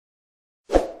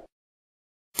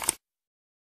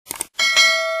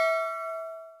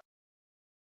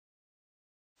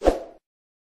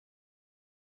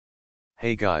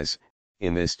Hey guys,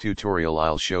 in this tutorial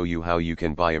I'll show you how you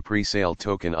can buy a presale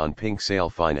token on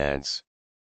Pinksale Finance.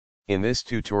 In this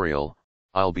tutorial,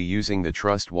 I'll be using the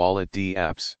Trust Wallet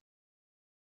DApps.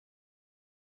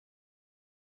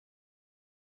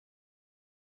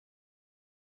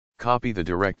 Copy the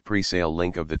direct presale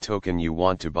link of the token you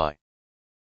want to buy.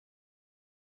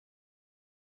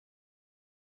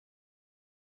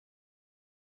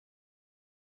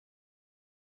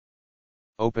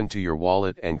 Open to your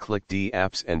wallet and click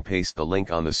DApps and paste the link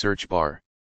on the search bar.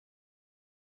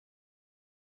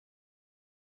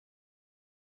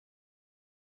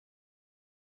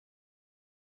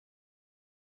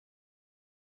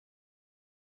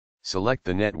 Select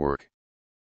the network.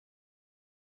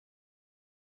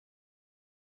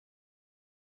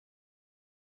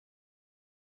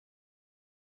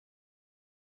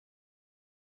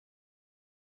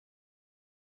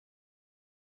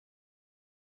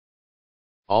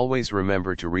 Always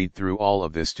remember to read through all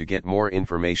of this to get more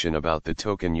information about the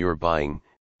token you're buying,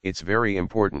 it's very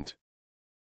important.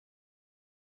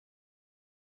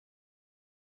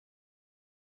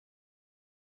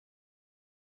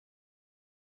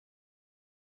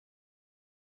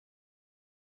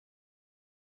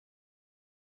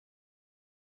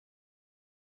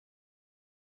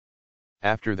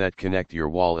 After that, connect your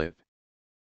wallet.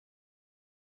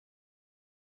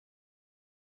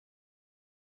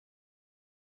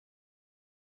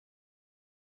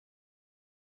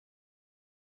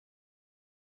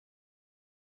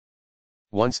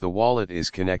 Once the wallet is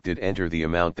connected, enter the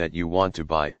amount that you want to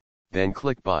buy, then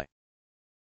click Buy.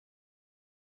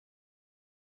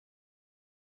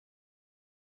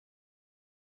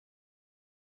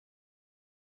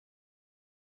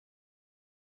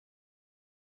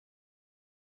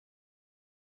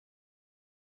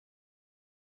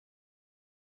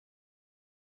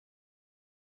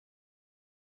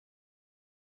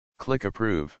 Click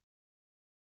Approve.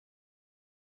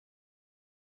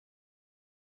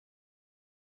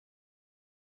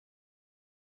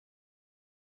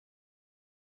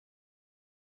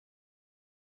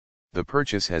 The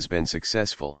purchase has been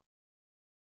successful.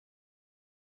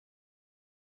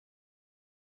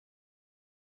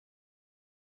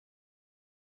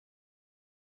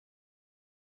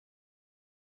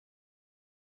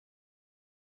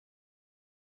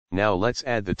 Now let's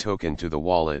add the token to the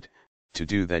wallet. To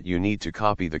do that, you need to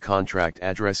copy the contract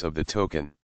address of the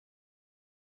token.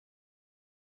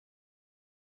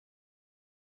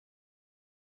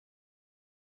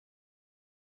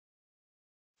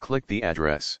 Click the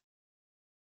address.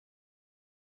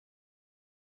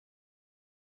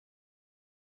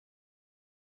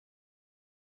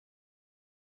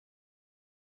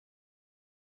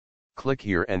 Click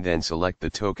here and then select the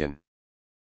token.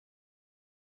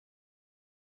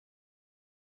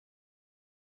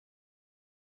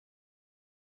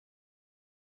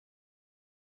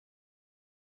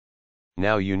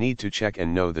 Now you need to check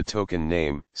and know the token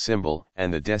name, symbol,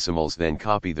 and the decimals, then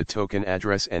copy the token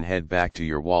address and head back to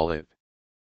your wallet.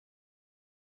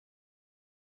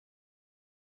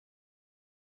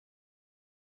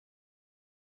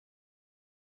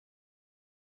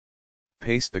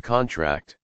 Paste the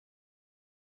contract.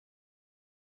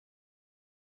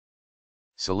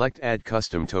 Select Add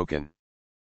Custom Token.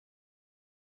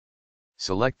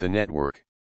 Select the network.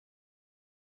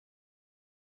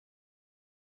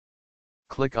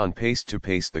 Click on Paste to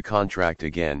paste the contract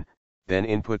again, then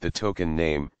input the token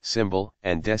name, symbol,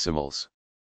 and decimals.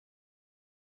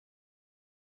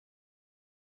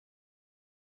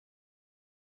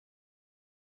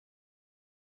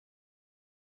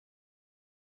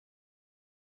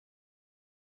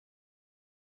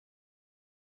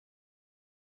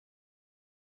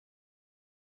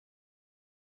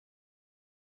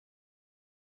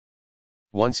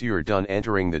 Once you're done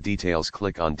entering the details,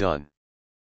 click on Done.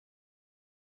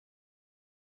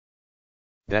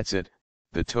 That's it,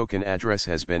 the token address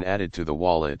has been added to the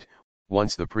wallet.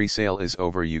 Once the presale is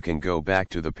over, you can go back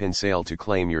to the Pinksale to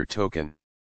claim your token.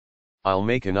 I'll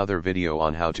make another video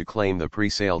on how to claim the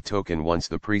presale token once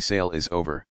the presale is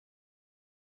over.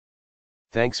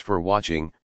 Thanks for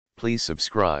watching, please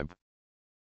subscribe.